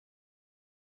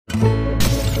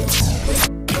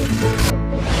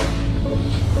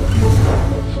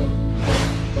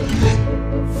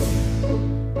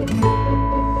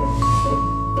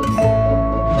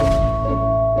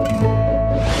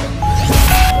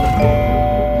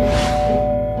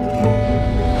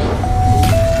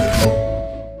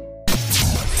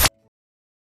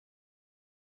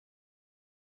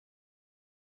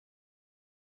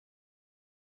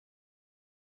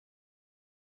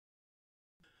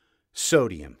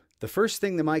Sodium. The first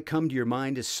thing that might come to your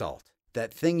mind is salt,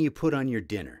 that thing you put on your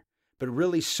dinner. But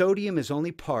really, sodium is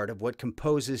only part of what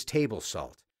composes table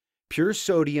salt. Pure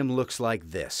sodium looks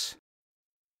like this.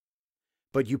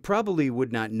 But you probably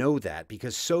would not know that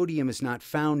because sodium is not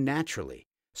found naturally.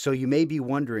 So you may be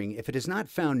wondering, if it is not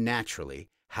found naturally,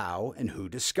 how and who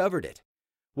discovered it?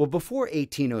 Well, before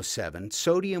 1807,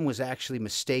 sodium was actually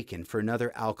mistaken for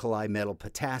another alkali metal,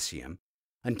 potassium,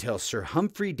 until Sir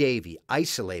Humphrey Davy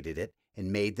isolated it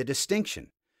and made the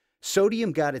distinction.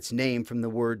 Sodium got its name from the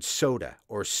word soda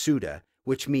or suda,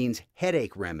 which means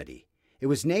headache remedy. It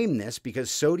was named this because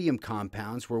sodium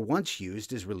compounds were once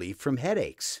used as relief from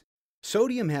headaches.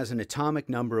 Sodium has an atomic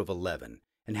number of 11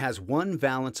 and has one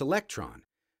valence electron.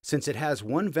 Since it has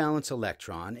one valence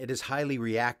electron, it is highly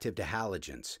reactive to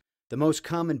halogens. The most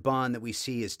common bond that we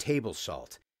see is table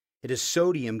salt. It is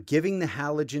sodium giving the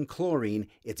halogen chlorine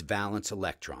its valence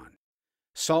electron.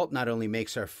 Salt not only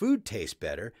makes our food taste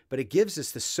better, but it gives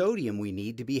us the sodium we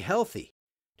need to be healthy.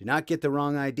 Do not get the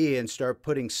wrong idea and start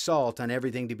putting salt on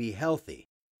everything to be healthy.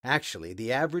 Actually,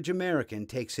 the average American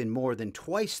takes in more than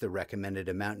twice the recommended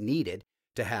amount needed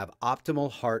to have optimal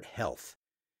heart health.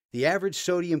 The average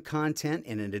sodium content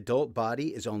in an adult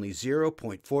body is only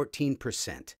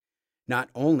 0.14%. Not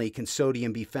only can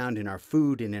sodium be found in our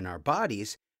food and in our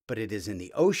bodies, but it is in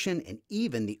the ocean and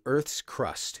even the Earth's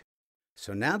crust.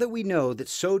 So now that we know that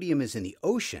sodium is in the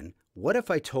ocean, what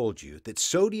if I told you that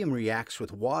sodium reacts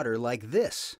with water like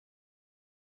this?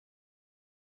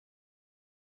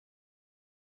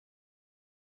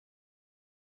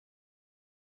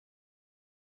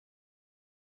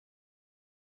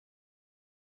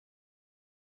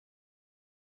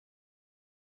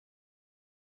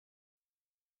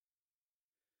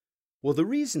 Well, the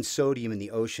reason sodium in the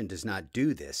ocean does not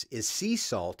do this is sea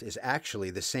salt is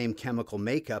actually the same chemical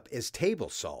makeup as table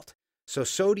salt, so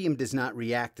sodium does not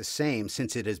react the same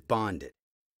since it is bonded.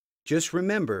 Just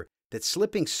remember that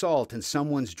slipping salt in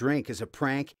someone's drink as a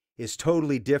prank is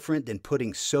totally different than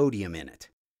putting sodium in it.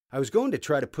 I was going to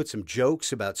try to put some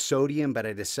jokes about sodium, but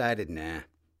I decided nah.